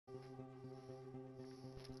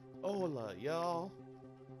Hola, y'all.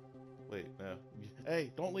 Wait, no.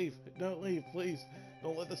 Hey, don't leave. Don't leave, please.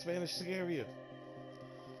 Don't let the Spanish scare you.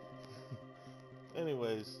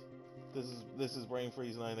 Anyways, this is Brain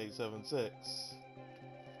Freeze 9876.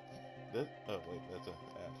 This, oh wait, that's an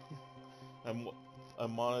ad.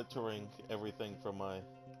 I'm monitoring everything from my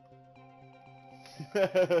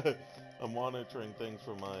I'm monitoring things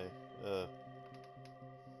from my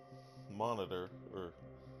monitor, or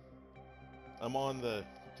I'm on the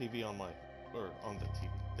TV on my, or on the TV.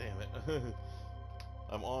 Damn it.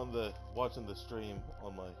 I'm watching the stream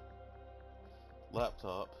on my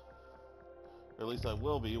laptop, or at least I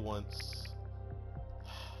will be once.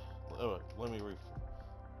 Oh, let me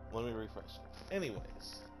refresh.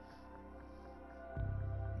 Anyways,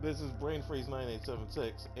 this is Brain Freeze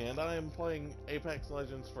 9876, and I am playing Apex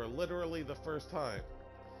Legends for literally the first time,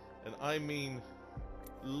 and I mean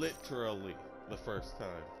literally the first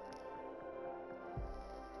time.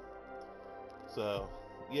 So,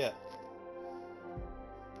 yeah.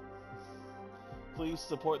 Please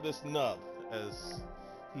support this nub, as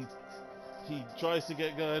he tries to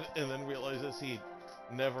get good and then realizes he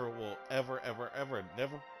never will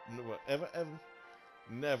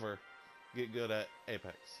never get good at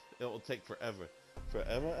Apex. It will take forever.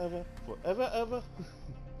 Forever.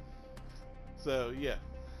 So yeah.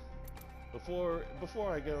 Before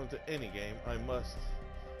I go into any game, I must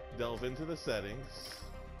delve into the settings.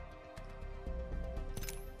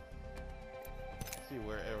 See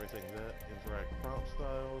where everything's at. Interact prompt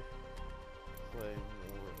style. Play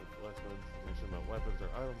less information about weapons or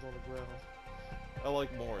items on the ground. I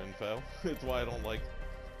like more info. It's why I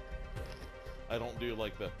don't do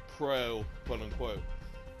like the pro quote unquote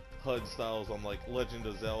HUD styles on like Legend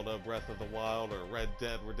of Zelda, Breath of the Wild, or Red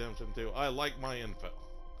Dead Redemption 2. I like my info.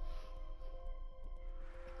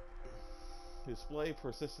 Display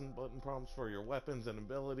persistent button prompts for your weapons and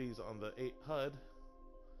abilities on the 8 HUD.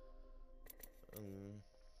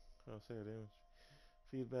 Crosshair damage.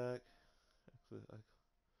 Feedback.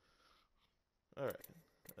 Alright.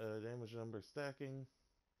 Damage number stacking.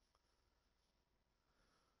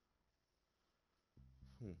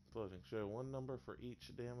 Floating. Show one number for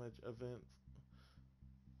each damage event.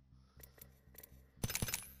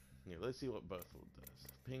 Yeah, let's see what both does.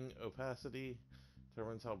 Ping opacity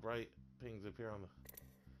determines how bright pings appear on the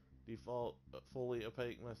default. Fully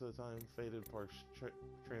opaque most of the time. Faded,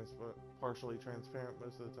 partially transparent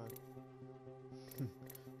most of the time.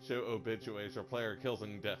 Show obituaries for player kills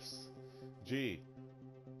and deaths. Gee.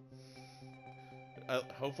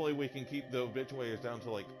 Hopefully we can keep the obituaries down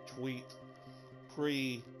to like tweet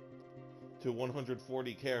pre to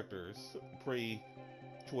 140 characters, pre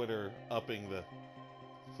Twitter upping the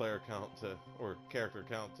player count to, or character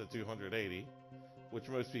count to 280, which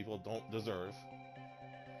most people don't deserve.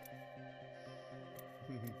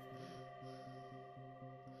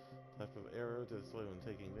 Type of arrow to display when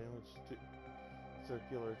taking damage.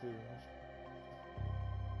 Circular to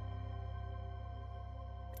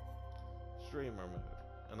streamer mode.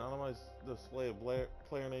 Anonymized display of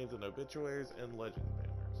player names and obituaries and legend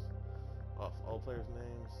banners. Off all players'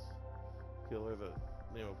 names. Killer, the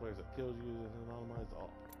name of players that killed you is anonymized.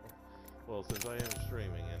 All. Well, since I am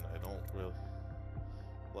streaming and I don't really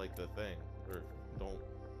like the thing, or don't.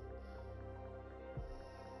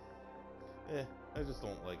 I just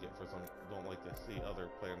don't like it for some. Don't like to see other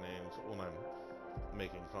player names when I'm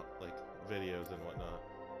making like videos and whatnot.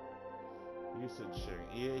 Usage sharing.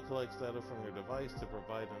 EA collects data from your device to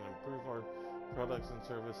provide and improve our products and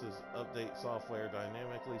services, update software,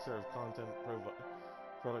 dynamically serve content,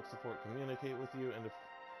 product support, communicate with you, and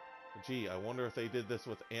gee, I wonder if they did this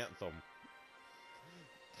with Anthem.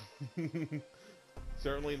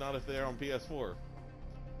 Certainly not if they're on PS4.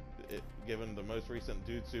 Given the most recent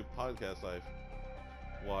Dude Soup podcast I've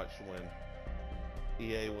watched, when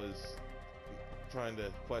EA was trying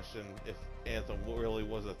to question if Anthem really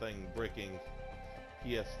was a thing, bricking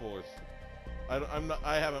PS4s.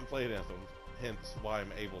 I haven't played Anthem, hence why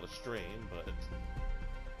I'm able to stream,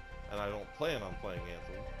 and I don't plan on playing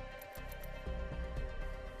Anthem.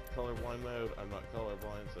 Colorblind mode, I'm not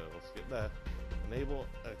colorblind, so let's get that. Enable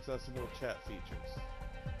accessible chat features.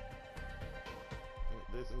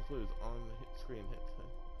 This includes on-screen hit.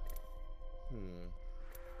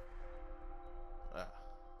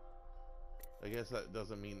 I guess that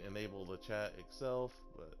doesn't mean enable the chat itself,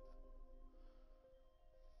 but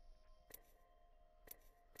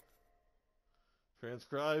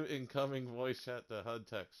transcribe incoming voice chat to HUD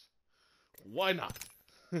text. Why not?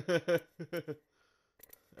 Alright,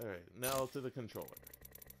 now to the controller.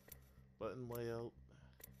 Button layout.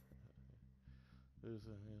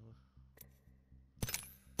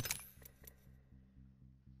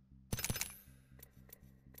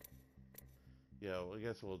 Yeah, well, I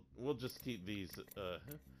guess we'll just keep these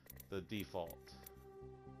the default.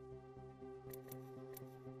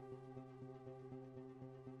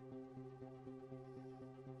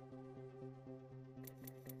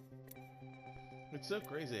 It's so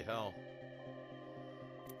crazy how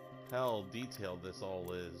detailed this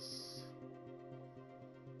all is.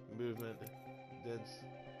 Movement,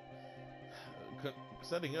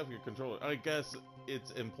 setting up your controller. I guess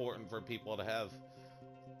it's important for people to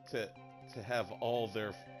have all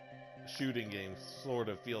their shooting games sort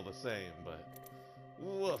of feel the same, but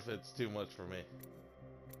woof, it's too much for me.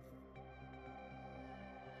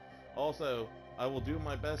 Also, I will do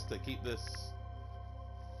my best to keep this.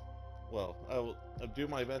 Well, I'll do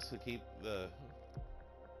my best to keep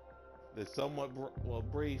this somewhat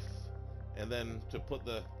brief, and then to put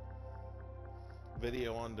the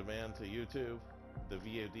video on demand to YouTube, the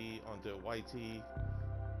VOD onto YT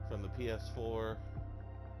from the PS4.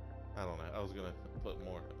 I don't know. I was gonna put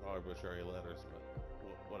more arbitrary letters, but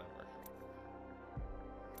whatever.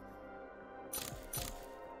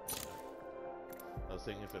 I was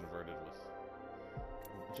thinking if inverted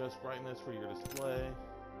was just brightness for your display.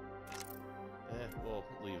 We'll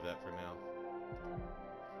leave that for now.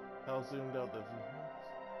 How zoomed out the view?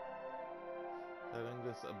 Setting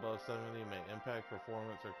this above 70 may impact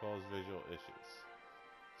performance or cause visual issues.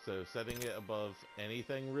 So setting it above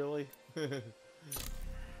anything, really?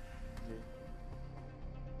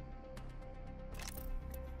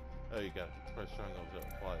 Oh, you got it. Press triangle to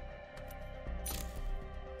apply.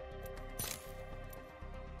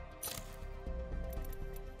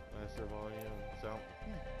 Master volume, sound.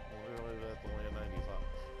 Literally, that's only a 95.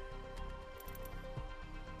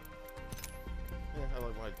 Yeah, I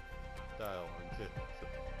like my dialogue too. So.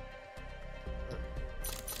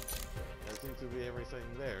 That seems to be everything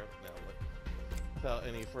there. Now, without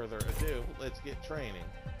any further ado, let's get training.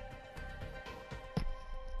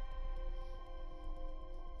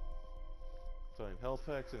 Find health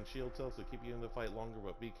packs and shield cells to keep you in the fight longer,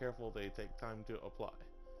 but be careful, they take time to apply.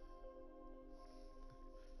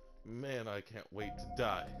 Man, I can't wait to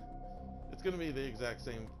die. It's gonna be the exact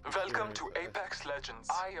same. Welcome to Apex Legends.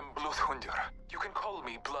 I am Bloodhunder. You can call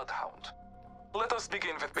me Bloodhound. Let us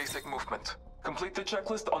begin with basic movement. Complete the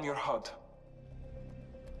checklist on your HUD.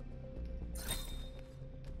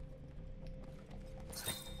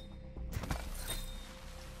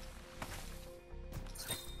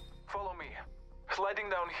 Follow me. Sliding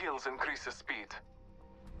down hills increases speed.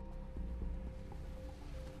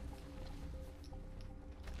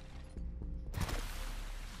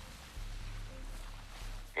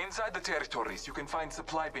 Inside the territories, you can find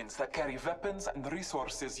supply bins that carry weapons and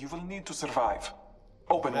resources you will need to survive.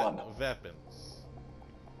 Open one. Weapons.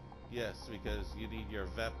 Yes, because you need your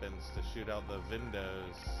weapons to shoot out the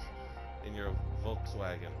windows in your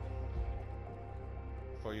Volkswagen.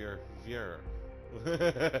 For your viewer.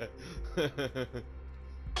 I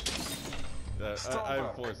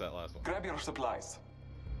enforced that last one. Grab your supplies.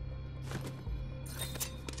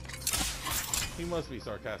 He must be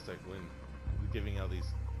sarcastic when giving out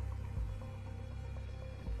these.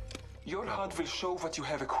 Your HUD will show what you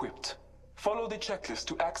have equipped. Follow the checklist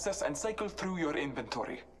to access and cycle through your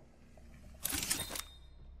inventory.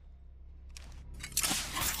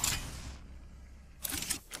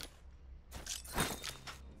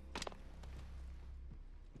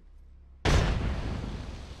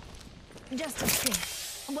 Just a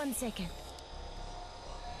sec. 1 second.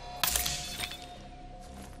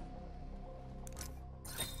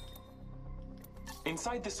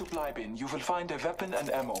 Inside the supply bin, you will find a weapon and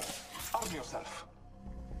ammo. Arm yourself.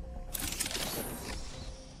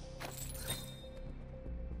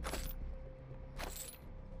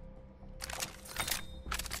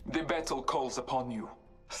 The battle calls upon you.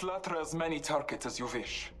 Slaughter as many targets as you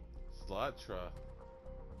wish. Slaughter.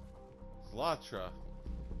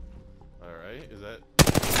 Alright, is that...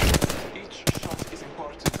 Each shot is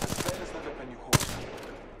important as well as the weapon you hold.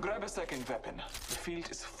 Grab a second weapon. The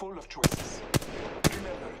field is full of choices.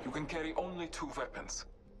 Remember, you can carry only 2 weapons.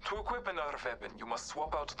 To equip another weapon, you must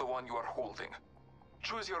swap out the one you are holding.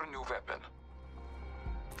 Choose your new weapon.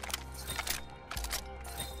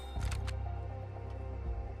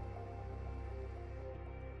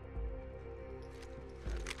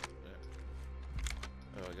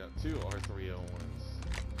 Oh, I got 2 R301s.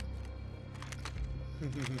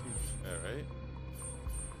 Alright.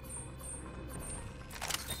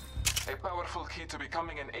 A powerful key to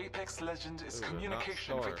becoming an Apex Legend is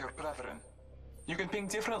communication with your brethren. You can ping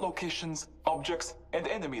different locations, objects, and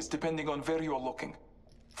enemies depending on where you are looking.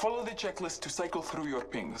 Follow the checklist to cycle through your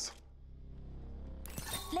pings.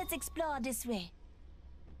 Let's explore this way.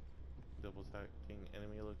 double attacking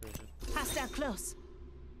enemy location. Hostile close.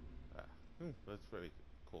 That's pretty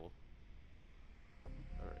cool.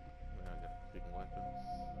 Alright, now I got picking weapons.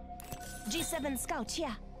 G7 scout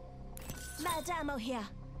here. Light ammo here.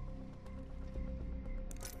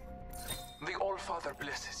 The All-Father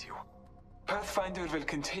blesses you. Pathfinder will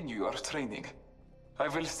continue your training. I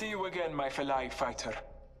will see you again, my fellow fighter.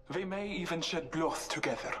 We may even shed blood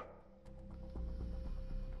together.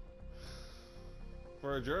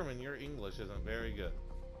 For a German, your English isn't very good.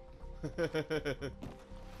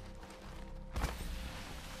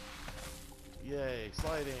 Yay,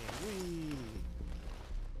 sliding, whee!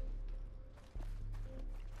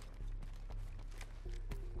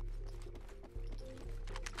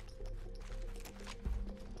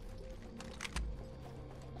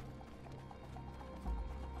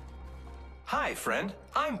 Hi, friend.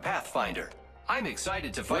 I'm Pathfinder. I'm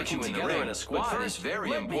excited to fight you together in a squad. But first,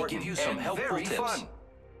 very important, give you some helpful tips. Fun.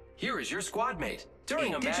 Here is your squad mate.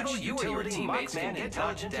 During a match, you and your teammates can get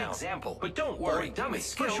intelligent example. But don't worry, dummy.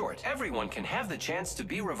 For short, everyone can have the chance to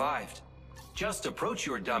be revived. Just approach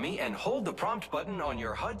your dummy and hold the prompt button on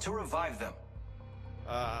your HUD to revive them.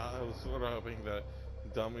 I was sort of hoping that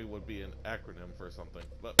dummy would be an acronym for something,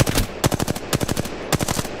 but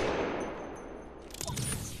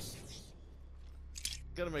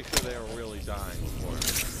gotta make sure they are really dying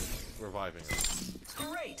before reviving them.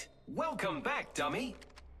 Great! Welcome back, dummy!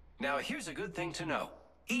 Now here's a good thing to know.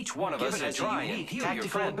 Each one of us has a unique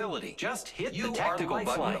tactical ability. Just hit the tactical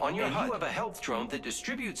button on your HUD. You have a health drone that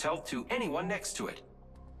distributes health to anyone next to it.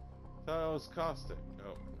 That was caustic.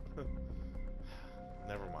 Oh.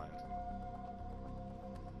 Never mind.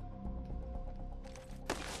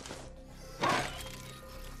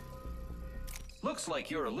 Looks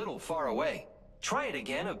like you're a little far away. Try it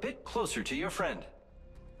again a bit closer to your friend.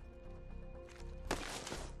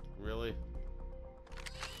 Really?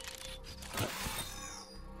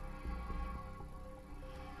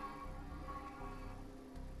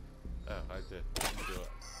 Oh, I did do it.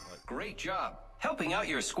 Great job. Helping out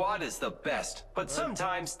your squad is the best, but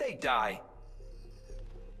sometimes they die.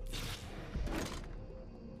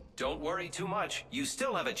 Don't worry too much. You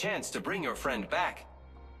still have a chance to bring your friend back.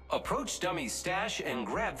 Approach Dummy's stash and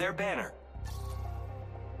grab their banner.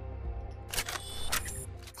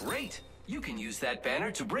 Great! You can use that banner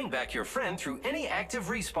to bring back your friend through any active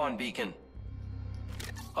respawn beacon.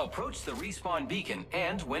 Approach the respawn beacon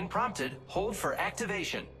and, when prompted, hold for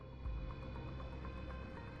activation.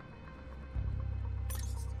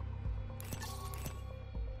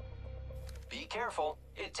 Be careful.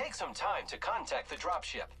 It takes some time to contact the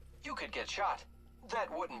dropship. You could get shot. That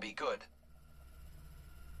wouldn't be good.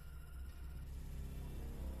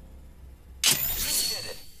 You did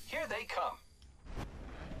it. Here they come.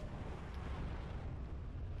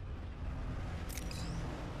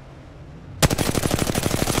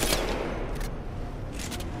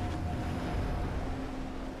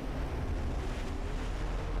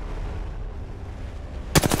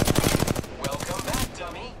 Welcome back,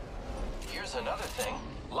 dummy. Here's another thing.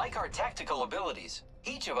 Like our tactical abilities,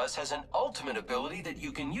 each of us has an ultimate ability that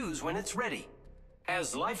you can use when it's ready.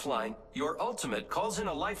 As Lifeline, your ultimate calls in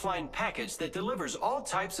a Lifeline package that delivers all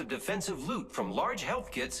types of defensive loot from large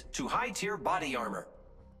health kits to high-tier body armor.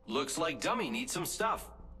 Looks like Dummy needs some stuff.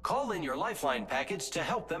 Call in your Lifeline package to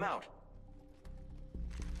help them out.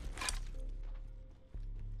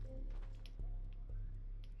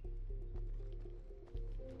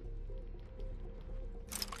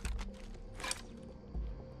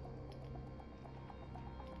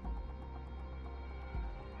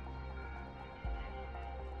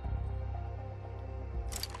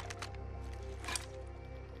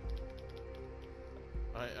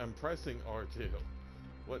 I'm pressing R2.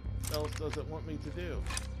 What else does it want me to do?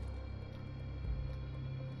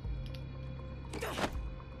 Okay.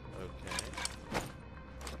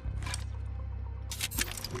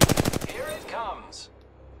 Here it comes.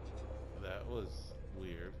 That was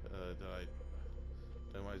weird.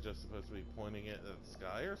 Am I just supposed to be pointing it at the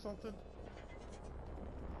sky or something?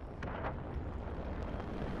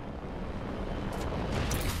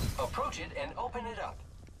 Approach it and open it up.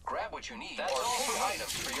 Grab what you need or pull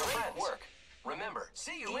items for your friends. Work. Remember,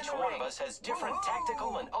 each one of us has different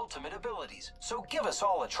tactical and ultimate abilities, so give us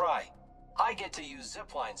all a try. I get to use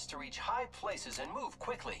zip lines to reach high places and move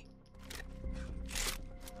quickly.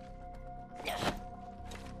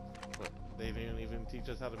 But they didn't even teach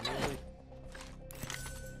us how to melee.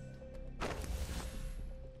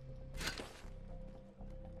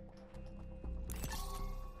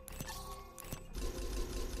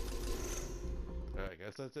 I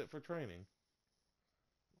guess that's it for training.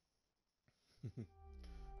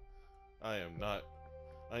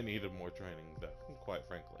 I needed more training, though, quite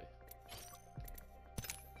frankly.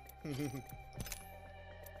 I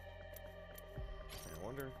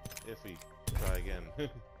wonder if we try again.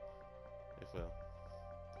 If we'll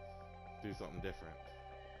do something different.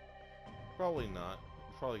 Probably not.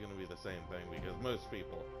 It's probably going to be the same thing because most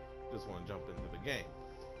people just want to jump into the game.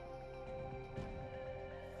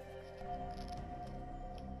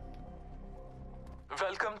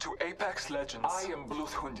 Welcome to Apex Legends. I am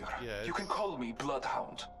Bloodhunder. Yeah, you can call me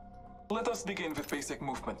Bloodhound. Let us begin with basic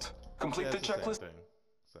movement. Complete the checklist.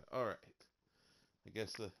 So, alright. I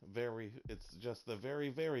guess it's just the very,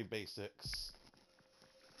 very basics.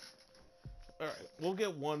 Alright, we'll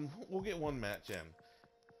get one match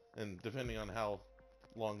in. And depending on how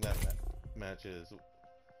long that match is,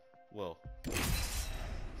 well, if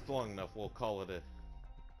it's long enough, we'll call it a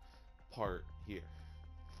part here.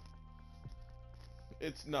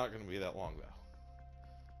 It's not gonna be that long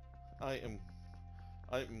though.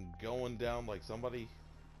 I'm going down like somebody.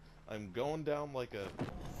 I'm going down like a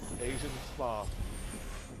Asian spa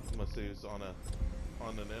masseuse on an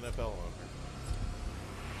NFL owner.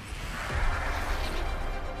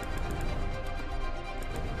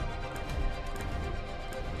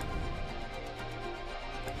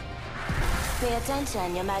 Pay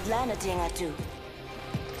attention, you might learn a thing or two.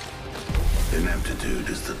 Ineptitude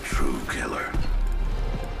is the true killer.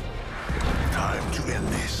 Time to end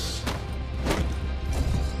this.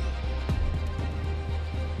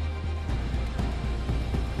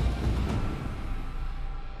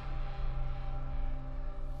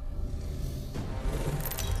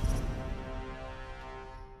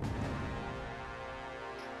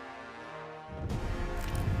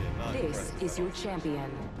 This is your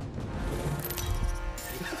champion.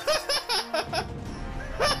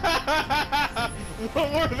 What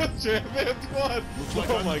were the champions? What? Like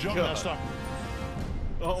Oh I'm my the jump god. master.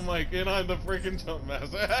 Oh my, and I'm the freaking jump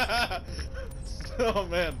master. Oh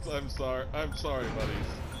man, I'm sorry. I'm sorry,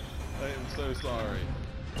 buddies. I am so sorry.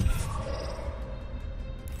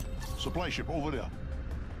 Supply ship over there.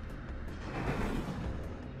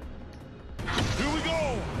 Here we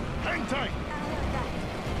go! Hang tight!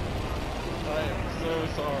 I am so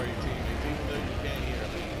sorry, teammates, even though you can't hear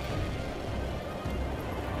me.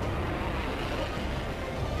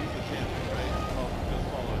 He's the champion, right? Oh, just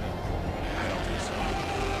follow him.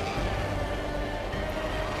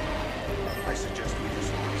 I suggest we do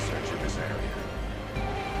some research in this area.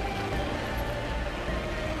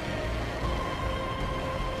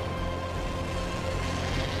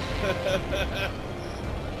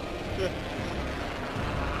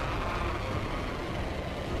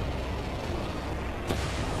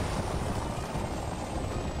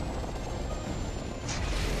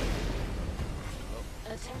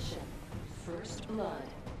 Attention. First blood.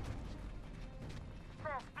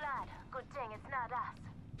 First blood. Good thing it's not us.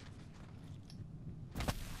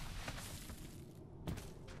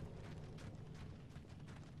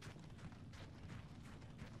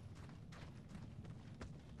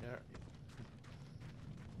 Yeah.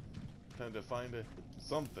 Time to find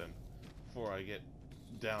something before I get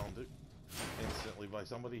downed instantly by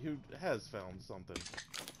somebody who has found something.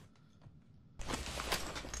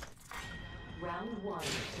 Round 1.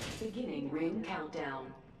 Beginning ring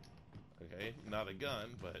countdown. Okay, not a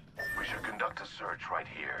gun, but We should conduct a search right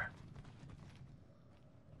here.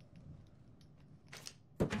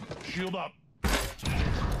 Shield up.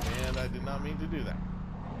 and I did not mean to do that.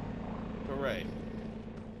 Hooray.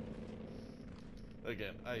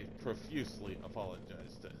 Again, I profusely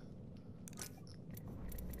apologize to.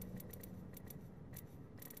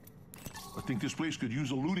 I think this place could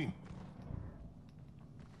use a looting.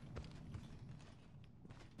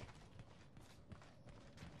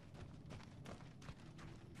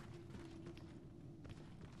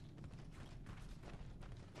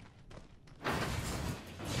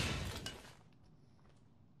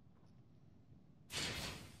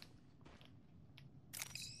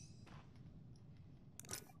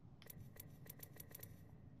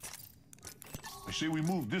 I say we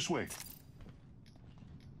move this way.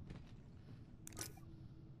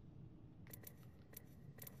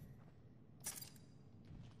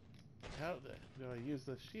 How do I use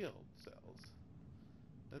the shield cells?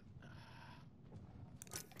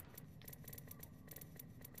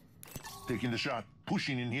 Taking the shot.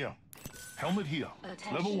 Pushing in here. Helmet here.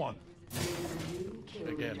 Level 1.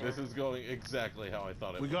 Again, this is going exactly how I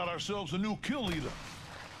thought it We would. got ourselves a new kill leader.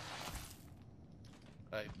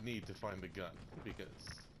 I need to find the gun because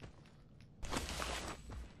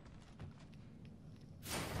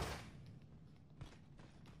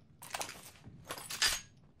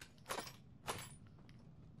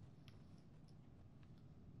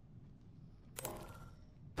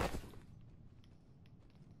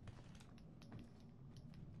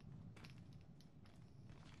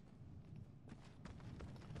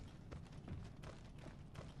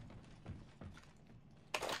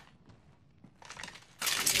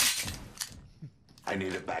I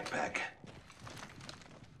need a backpack.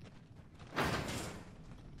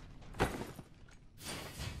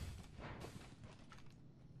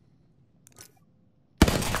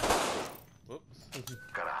 Whoops.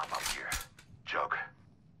 Gotta hop up here. Joke.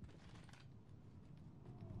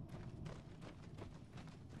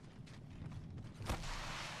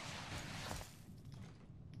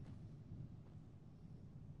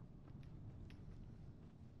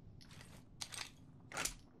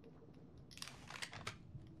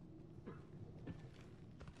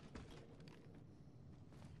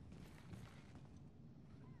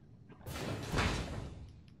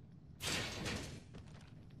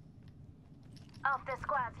 Half the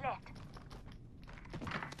squad's left.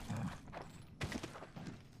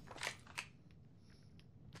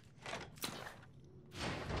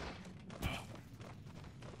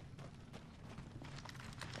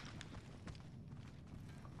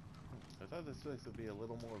 I thought this place would be a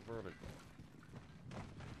little more vertical.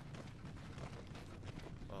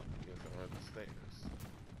 Oh, I guess I rode the stairs.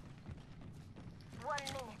 1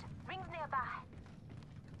 minute. Rings nearby.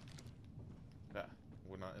 Yeah,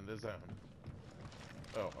 we're not in the zone.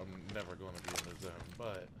 Oh, I'm never going to be in the zone,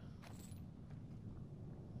 but...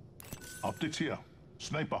 Optics here.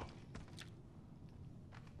 Sniper.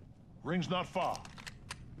 Ring's not far.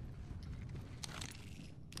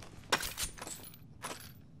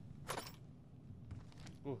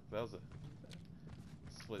 Ooh, that was a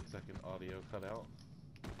split-second audio cutout.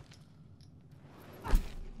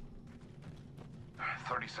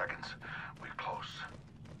 30 seconds. We're close.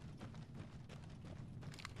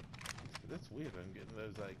 That's weird, I'm getting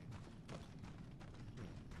those, like...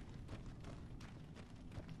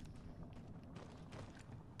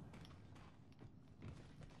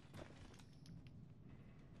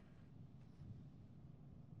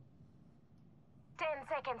 Ten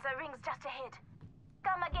seconds, the ring's just ahead.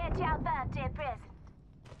 Come and get your birthday present.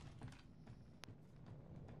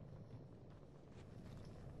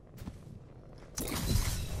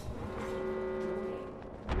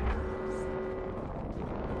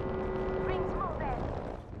 Ring's moving.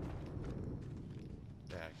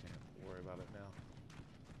 Yeah, I can't worry about it now.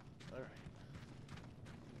 Alright.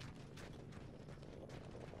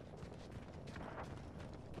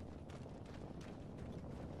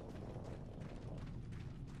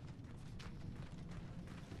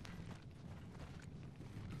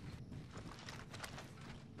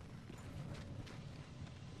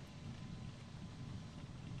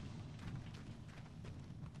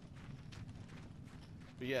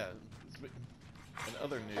 But yeah, in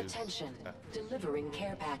other news... Attention. Delivering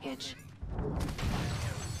care package.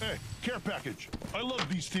 Hey, care package. I love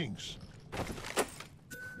these things.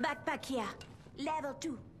 Backpack here. Level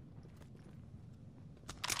 2.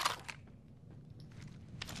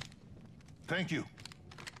 Thank you.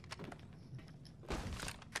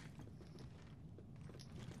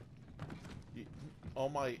 All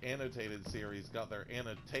my annotated series got their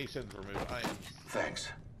annotations removed. I am Thanks.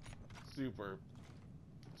 super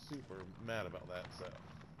mad about that, so...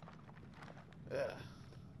 Yeah.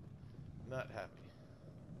 Not happy.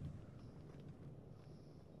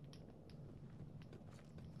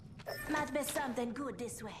 Might be something good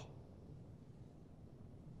this way.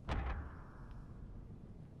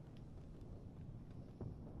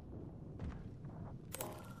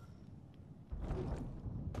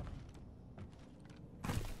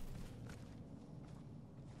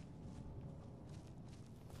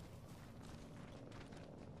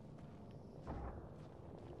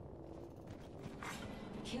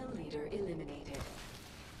 Kill leader eliminated.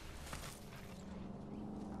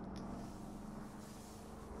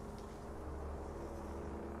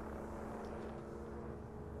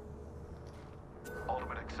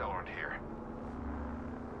 Ultimate accelerant here.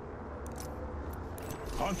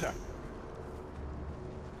 Contact.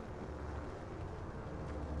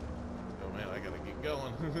 Oh man, I gotta get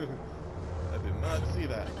going. I did not see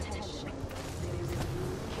that. Attention.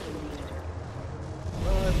 Kill leader.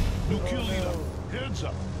 Run. New kill leader. Heads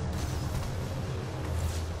up.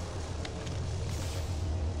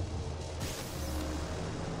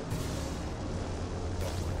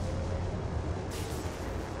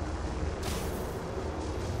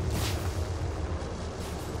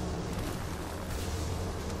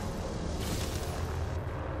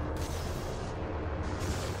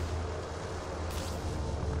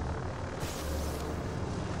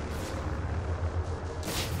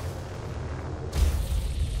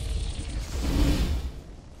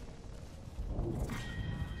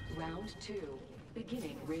 Round 2.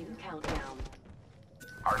 Beginning ring countdown.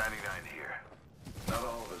 R99 here. Not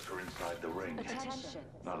all of us are inside the ring. Attention.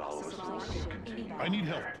 Not all of us Supply will ship continue. inbound. I need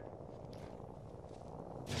help.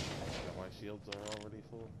 Got my shields are already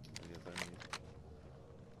full. I guess I need.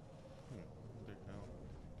 No.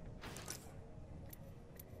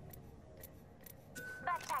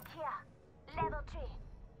 Backpack here. Level 3.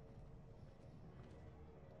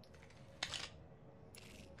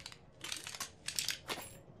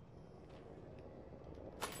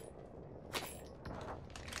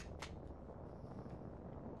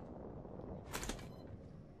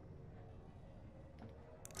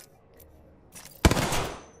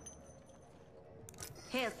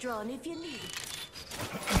 Health drawn if you need.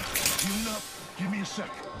 Healing up. Give me a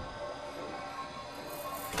sec.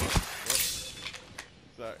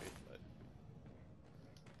 Sorry.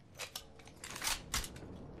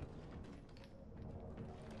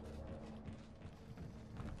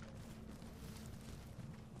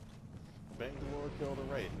 Bangalore killed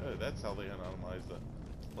a raid. Oh, that's how they anonymize the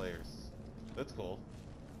players. That's cool.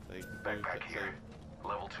 They Backpack here.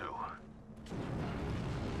 Level 2.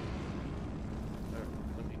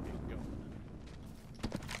 Let me go.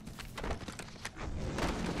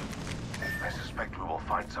 I suspect we will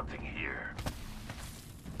find something here.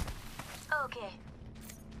 Okay.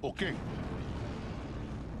 Okay.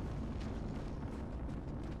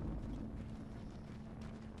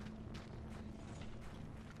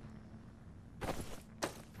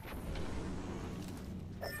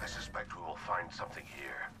 I suspect we will find something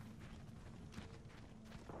here.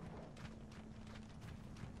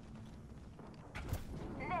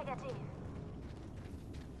 Negative.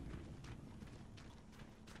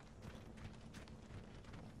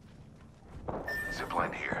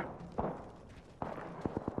 Zipline here.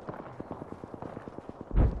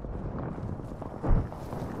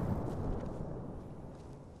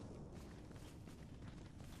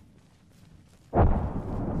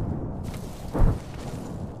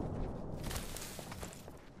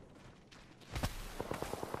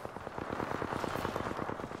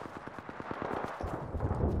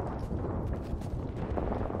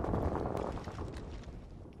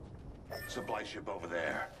 Supply ship over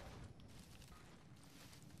there.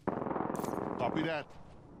 Copy that.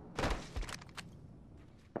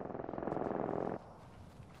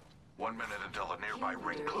 1 minute until the nearby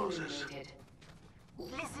ring Kill closes. eliminated.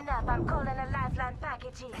 Listen up, I'm calling a lifeline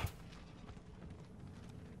package here.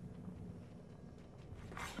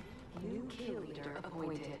 New kill leader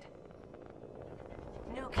appointed.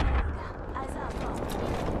 New kill leader. Eyes up.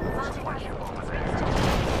 Supply ship over there.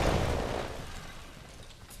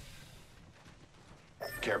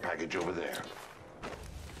 Care package over there.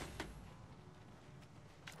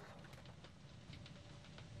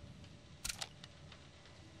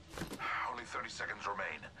 Only 30 seconds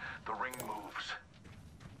remain. The ring moves.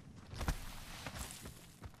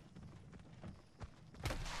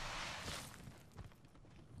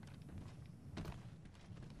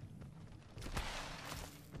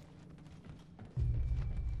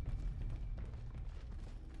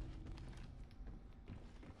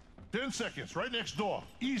 Ten seconds, right next door.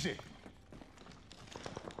 Easy.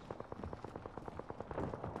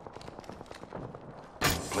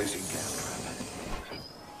 Placing gas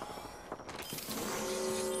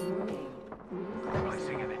Warning. trap.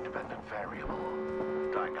 Placing an independent variable.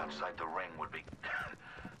 Dying outside the ring would be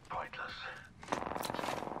pointless.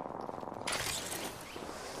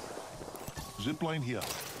 Zipline here.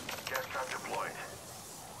 Gas trap deployed.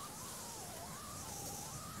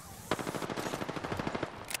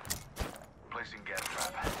 Placing gas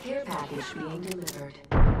trap. Care package being delivered.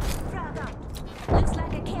 Frog up. Looks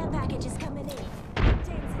like a care package is coming in. James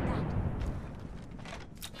in that.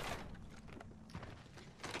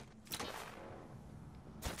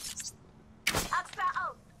 Extra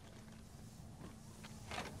out.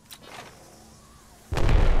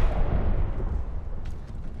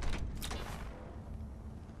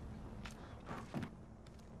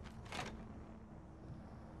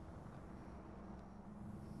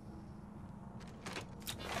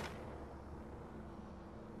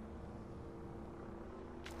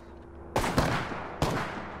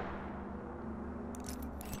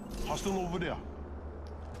 Hostile over there.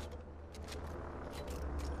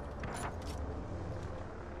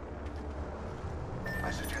 I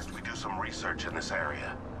suggest we do some research in this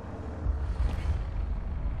area.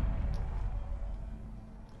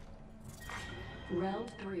 Round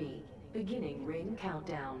 3. Beginning ring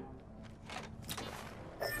countdown.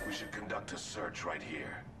 We should conduct a search right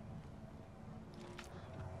here.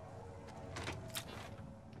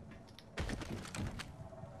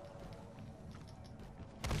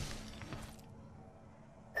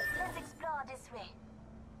 Let's explore this way.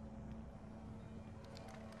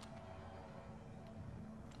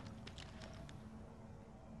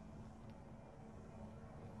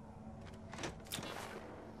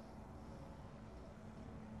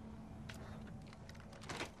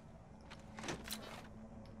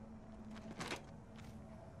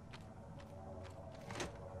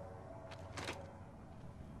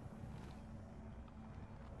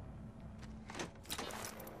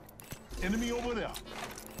 Enemy over there.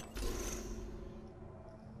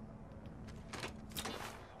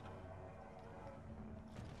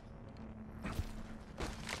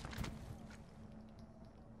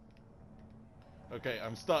 Okay,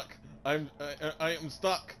 I'm stuck. I am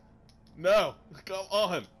stuck. No, come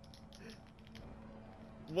on.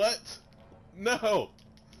 What? No.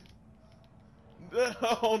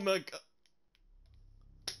 No, no.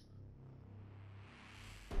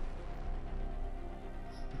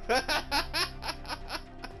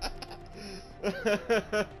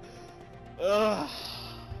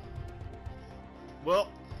 Well,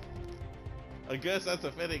 I guess that's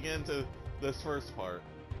a fitting end to this first part.